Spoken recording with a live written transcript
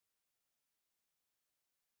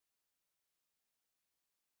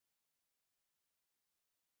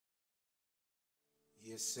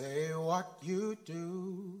You say what you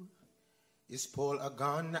do is pull a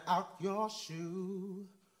gun out your shoe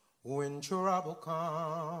when trouble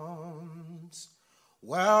comes.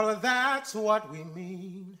 Well, that's what we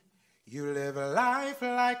mean. You live life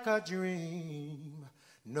like a dream.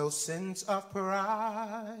 No sense of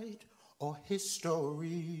pride or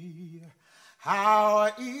history.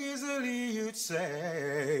 How easily you'd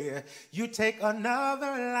say you take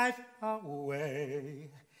another life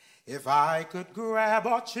away. If I could grab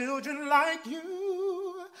our children like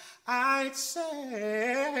you, I'd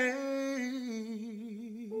say,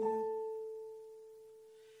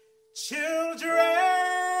 children,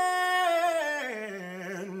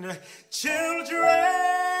 children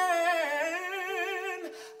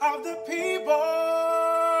of the people,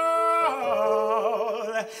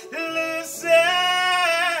 listen,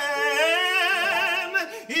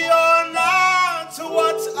 you're not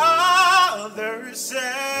what others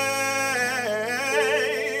say.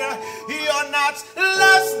 You're not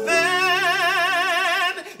less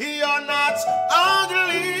than, you're not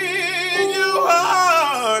ugly, you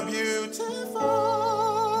are beautiful.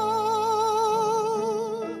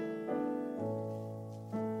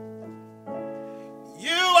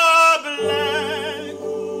 You are black,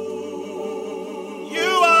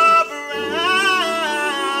 you are brown,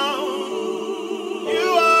 you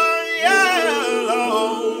are yellow,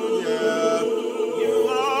 yeah, you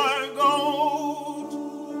are gold.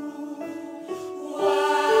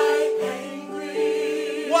 Why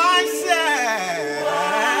angry? Why sad?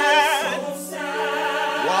 Why so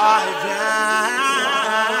sad? Why down?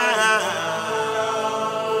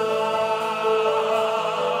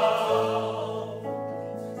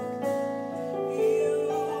 You've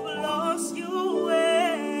lost your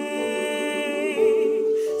way,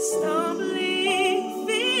 stumbling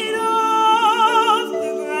feet off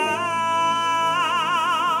the ground.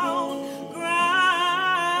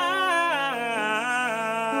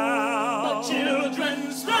 But children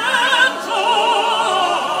stand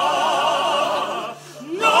tall.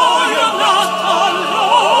 No, you're not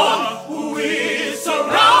alone. We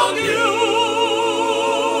surround you.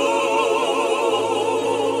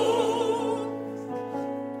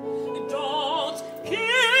 Don't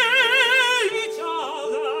kill each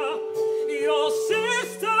other. Your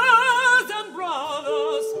sisters and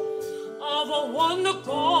brothers of a one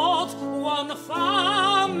God, one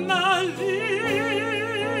family.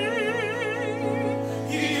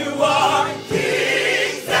 You are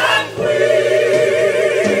kings and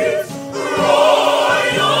queens,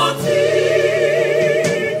 royalty,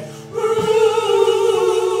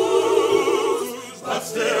 bruised but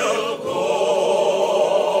still gold.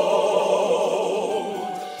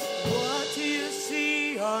 What you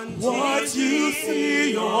see on TV, what you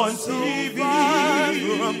see on TV,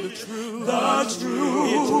 from the truth,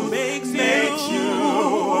 it makes you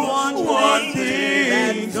want things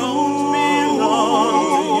that don't belong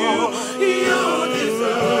to you. You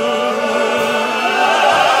deserve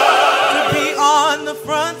to be on the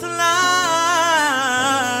front line.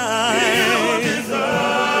 You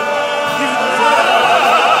deserve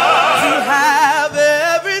to have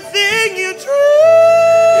everything you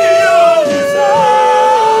dream. You deserve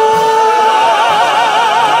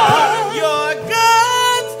your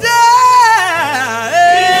guns down.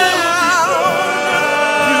 You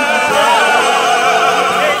deserve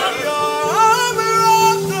take your armor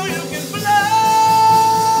off so you can fly.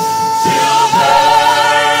 Children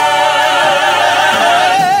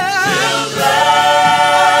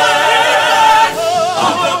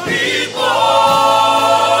of the people,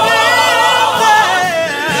 you're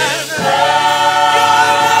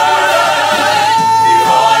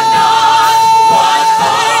not what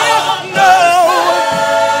others say.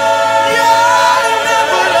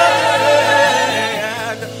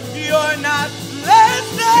 You're not less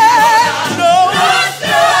than, no,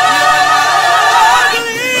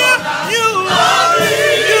 you are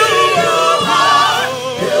beautiful.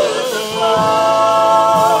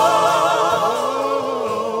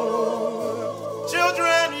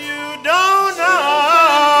 Children, you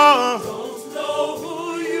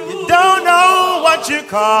don't know what you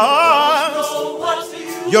cost.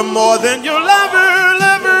 You're more than you'll ever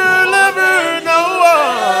know.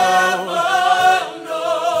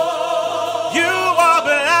 You are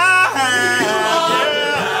blind.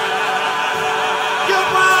 You're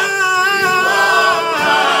blind.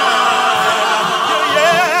 You're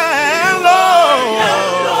yellow.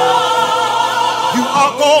 You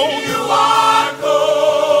are gold.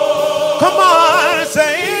 Come on,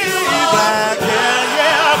 say black.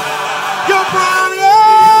 Yeah. You're brown. Yeah.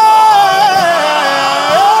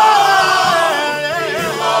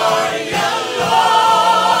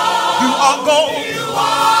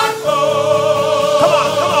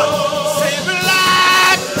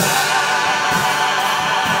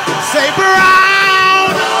 Say brown.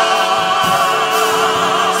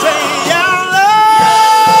 Say yellow.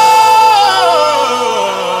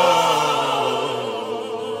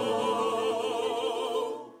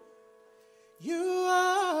 You